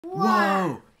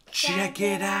Whoa! Check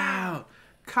it out!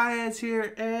 Kaya's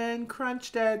here and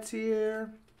Crunch Dad's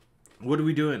here. What are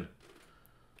we doing?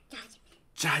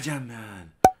 Jajangmyeon.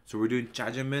 So we're doing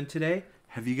jajangmyeon today.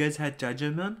 Have you guys had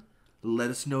jajangmyeon? Let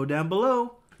us know down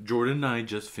below. Jordan and I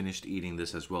just finished eating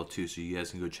this as well too, so you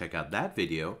guys can go check out that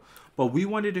video. But we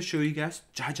wanted to show you guys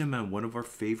jajangmyeon, one of our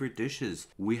favorite dishes.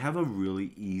 We have a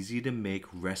really easy to make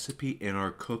recipe in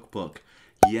our cookbook.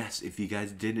 Yes, if you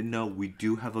guys didn't know, we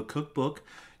do have a cookbook.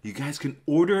 You guys can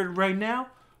order it right now.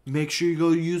 Make sure you go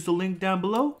use the link down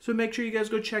below. So make sure you guys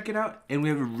go check it out. And we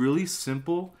have a really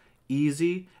simple,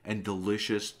 easy, and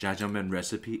delicious jajangmyeon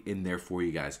recipe in there for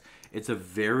you guys. It's a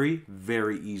very,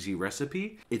 very easy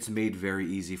recipe. It's made very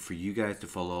easy for you guys to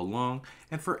follow along.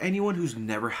 And for anyone who's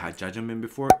never had jajangmyeon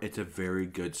before, it's a very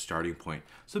good starting point.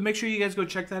 So make sure you guys go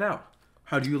check that out.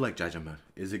 How do you like jajangmyeon?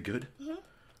 Is it good? Mm-hmm.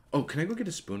 Oh, can I go get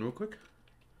a spoon real quick?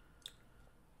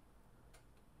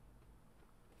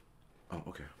 Oh,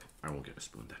 okay. I won't get a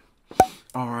spoon then.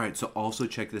 Alright, so also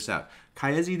check this out.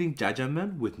 Kaya's eating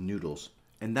jajangmyeon with noodles.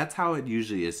 And that's how it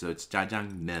usually is. So it's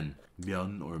jajangmyeon.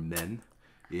 Myeon or men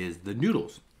is the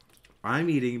noodles. I'm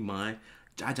eating my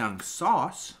jajang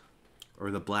sauce,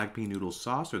 or the black bean noodle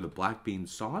sauce, or the black bean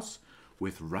sauce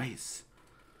with rice.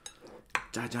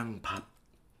 Jajang pop.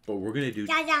 But we're going to do...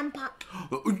 Jajang pop.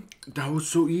 That was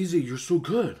so easy. You're so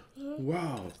good. Mm-hmm.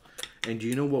 Wow. And do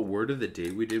you know what word of the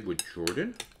day we did with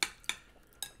Jordan?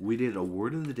 We did a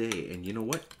word of the day, and you know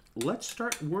what? Let's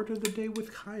start word of the day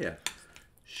with Kaya.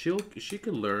 She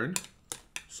could learn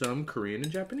some Korean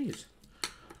and Japanese.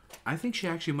 I think she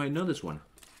actually might know this one.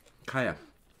 Kaya,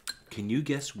 can you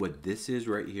guess what this is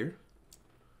right here?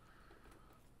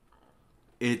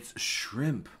 It's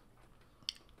shrimp.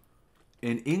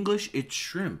 In English, it's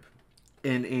shrimp.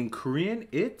 And in Korean,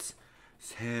 it's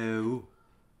새우.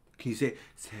 Can you say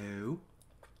새우?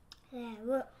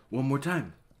 새우. One more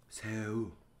time.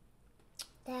 새우.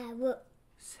 새우.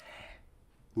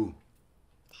 새우.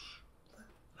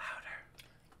 Louder.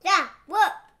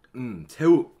 새우.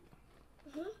 새우.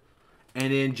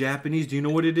 And in Japanese, do you know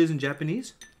what it is in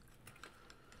Japanese?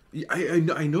 I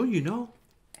know you know.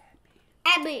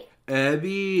 Abby.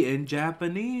 Abby in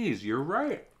Japanese. You're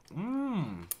right.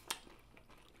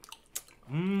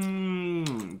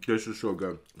 This is so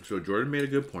good. So Jordan made a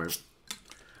good point.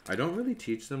 I don't really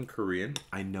teach them Korean.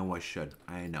 I know I should.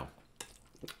 I know.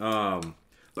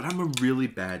 But I'm a really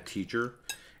bad teacher,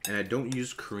 and I don't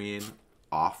use Korean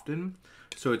often.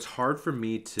 So it's hard for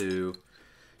me to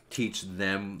teach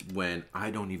them when I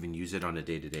don't even use it on a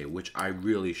day-to-day, which I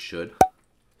really should.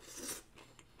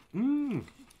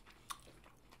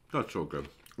 That's so good.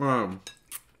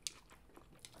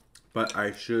 But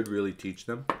I should really teach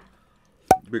them,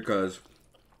 because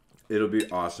it'll be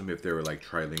awesome if they were like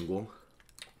trilingual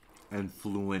and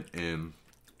fluent in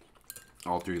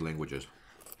all three languages.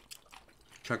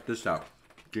 Check this out.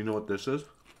 Do you know what this is?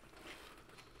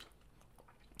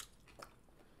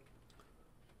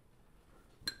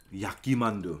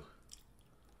 Yakimandu.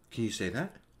 Can you say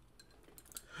that?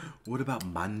 What about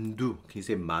mandu? Can you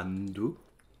say mandu?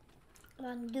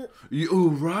 Mandu.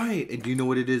 Oh, right. And do you know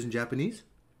what it is in Japanese?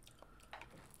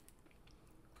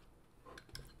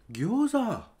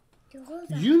 Gyoza.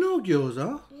 Gyoza. You know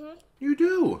gyoza. You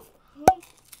do.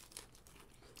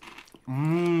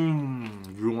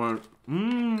 You want...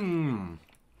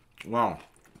 Wow.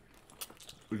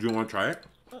 Do you want to try it?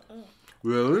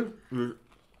 Really?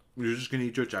 You're just going to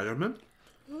eat your jajangmyeon?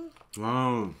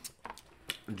 Wow.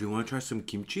 Do you want to try some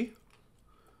kimchi?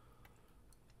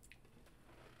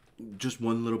 Just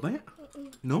one little bite?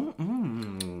 No?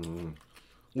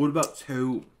 What about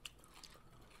새우?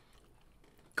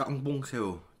 깡봉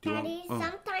새우. Daddy,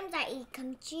 sometimes I eat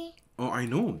kimchi. Oh, I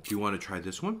know. Do you want to try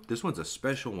this one? This one's a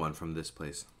special one from this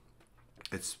place.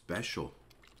 It's special.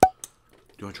 Do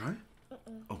you want to try it?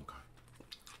 Oh, God.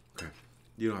 Okay.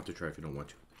 You don't have to try if you don't want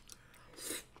to.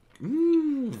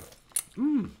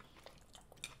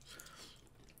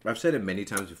 I've said it many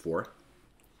times before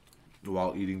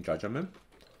while eating jajangmyeon,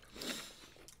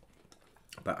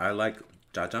 but I like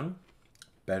jajang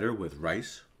better with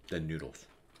rice than noodles.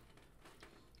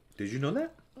 Did you know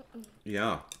that?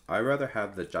 Yeah, I rather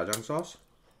have the jajang sauce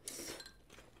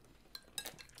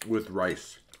with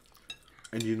rice.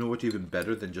 And you know what's even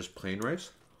better than just plain rice?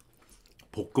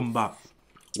 볶음밥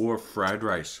or fried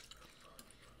rice.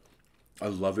 I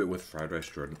love it with fried rice,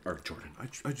 Jordan. Or Jordan.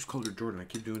 I just called her Jordan. I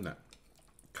keep doing that.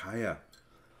 Kaya.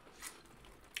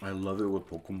 I love it with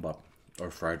볶음밥 or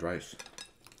fried rice.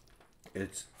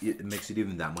 It makes it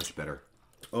even that much better.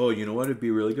 Oh, you know what would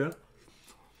be really good?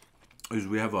 Is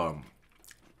we have a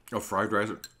fried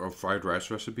rice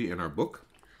recipe in our book.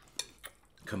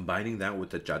 Combining that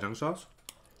with the jajang sauce.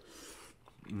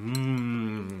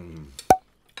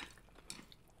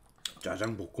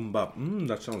 Jajangmyeon.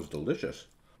 That sounds delicious.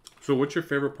 So what's your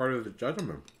favorite part of the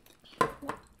jajangmyeon?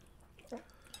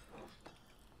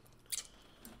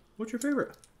 What's your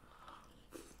favorite?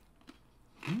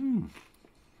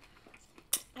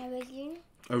 Everything.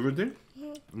 Everything?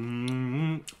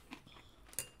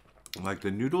 Like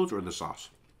the noodles or the sauce?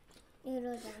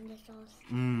 Noodles and the sauce.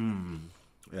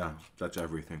 Yeah, that's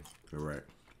everything. You're right.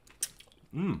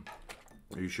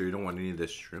 Are you sure you don't want any of this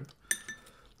shrimp?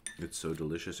 It's so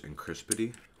delicious and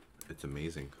crispity. It's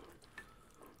amazing.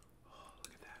 Oh,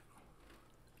 look at that.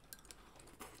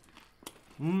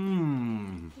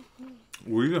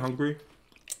 Were you hungry?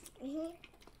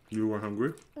 You were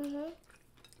hungry?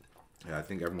 Yeah, I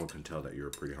think everyone can tell that you were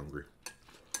pretty hungry.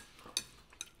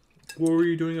 What were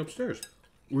you doing upstairs?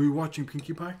 Were you watching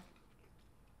Pinkie Pie?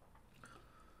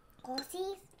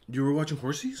 Horses? You were watching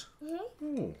Horsies?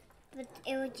 Oh. But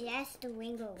it was just the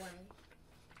rainbow one.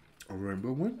 A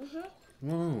rainbow one?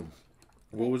 Wow.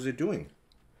 What was it doing?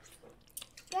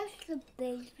 Just a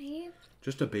baby.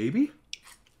 Just a baby?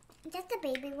 Just a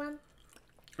baby one.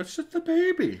 It's just a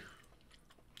baby.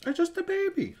 It's just a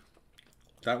baby.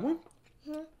 That one?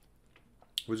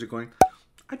 Was it going,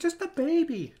 I'm just a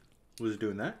baby? Was it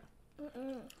doing that?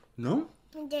 No?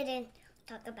 It didn't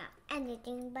talk about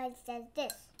anything, but it says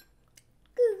this.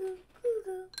 Goo goo goo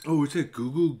goo. Oh, it said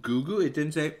goo goo goo goo? It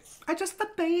didn't say, I'm just a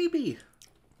baby.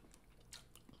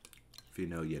 If you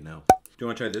know, you know. Do you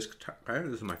want to try this?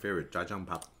 This is my favorite.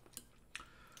 Jajangmyeon.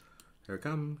 Here it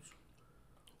comes.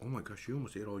 Oh my gosh, you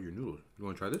almost ate all your noodles. You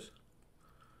want to try this?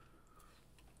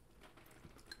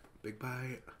 Big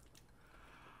bite.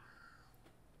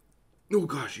 Oh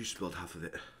gosh, you spilled half of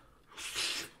it.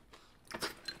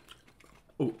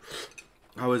 Oh,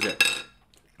 how is it?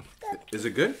 Good. Is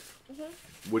it good?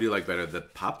 What do you like better, the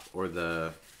pop or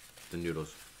the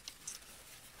noodles?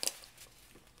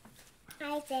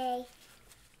 I say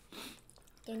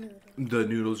the noodles.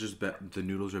 The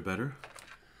noodles are better.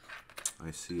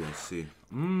 I see, I see.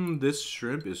 This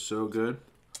shrimp is so good.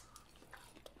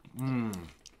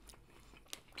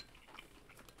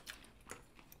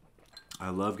 I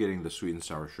love getting the sweet and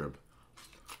sour shrimp.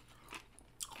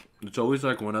 It's always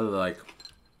like one of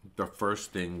the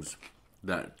first things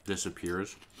that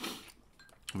disappears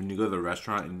when you go to the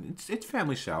restaurant, and it's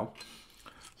family style.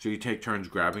 So you take turns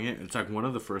grabbing it. It's like one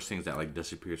of the first things that like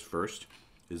disappears first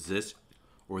is this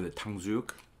or the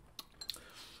탕수육.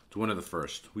 It's one of the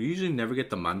first. We usually never get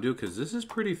the mandu because this is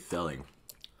pretty filling.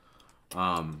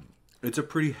 It's a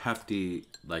pretty hefty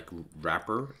like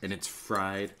wrapper and it's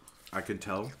fried. I can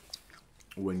tell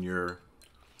when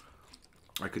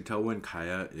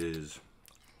Kaya is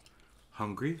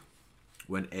hungry.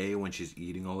 When she's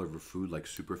eating all of her food like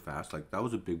super fast. Like that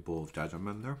was a big bowl of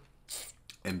jajangmyeon there.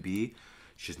 And B,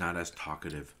 she's not as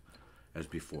talkative as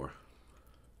before.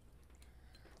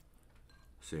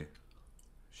 See,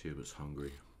 she was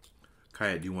hungry.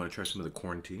 Kaya, do you want to try some of the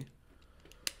corn tea?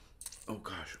 Oh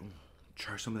gosh,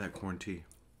 try some of that corn tea.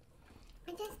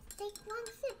 I just take one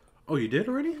sip. Oh, you did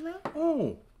already?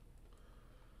 Oh.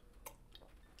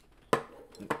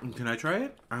 Can I try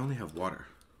it? I only have water.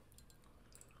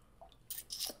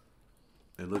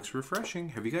 It looks refreshing.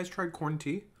 Have you guys tried corn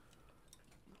tea?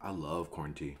 I love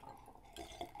corn tea.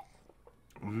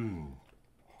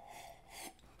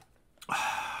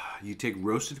 You take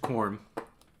roasted corn,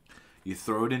 you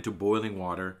throw it into boiling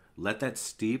water, let that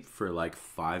steep for like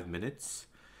 5 minutes,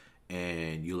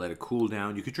 and you let it cool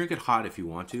down. You could drink it hot if you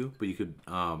want to, but you could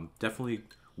definitely,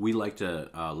 we like to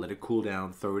let it cool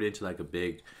down, throw it into like a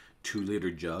big 2-liter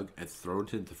jug, and throw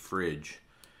it into the fridge.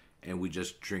 And we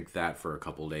just drink that for a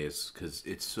couple days because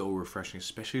it's so refreshing,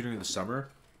 especially during the summer.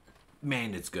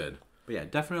 Man, it's good. But yeah,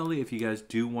 definitely if you guys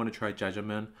do want to try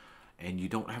jajangmyeon and you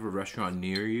don't have a restaurant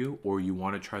near you, or you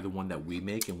want to try the one that we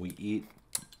make and we eat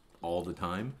all the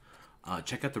time,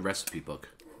 check out the recipe book.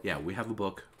 Yeah, we have a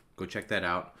book. Go check that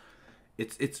out.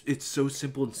 It's so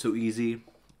simple and so easy.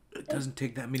 It doesn't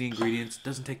take that many ingredients.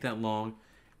 Doesn't take that long.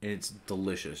 And it's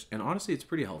delicious. And honestly, it's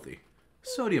pretty healthy.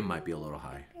 Sodium might be a little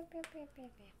high.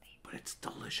 But it's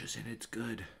delicious and it's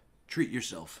good. Treat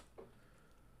yourself.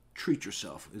 Treat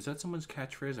yourself. Is that someone's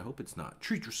catchphrase? I hope it's not.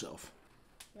 Treat yourself.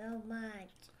 So much.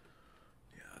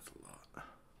 Yeah, that's a lot.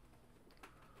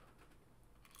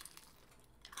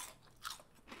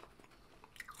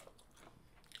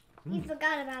 You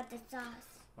forgot about the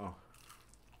sauce. Oh.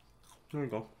 There you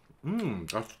go.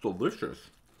 That's delicious.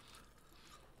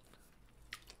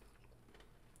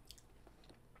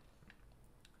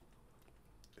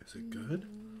 Is it good?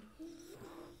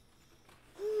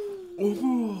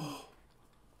 Oh.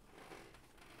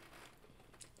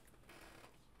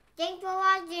 Thanks for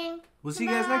watching. We'll see you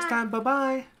guys next time.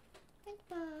 Bye-bye.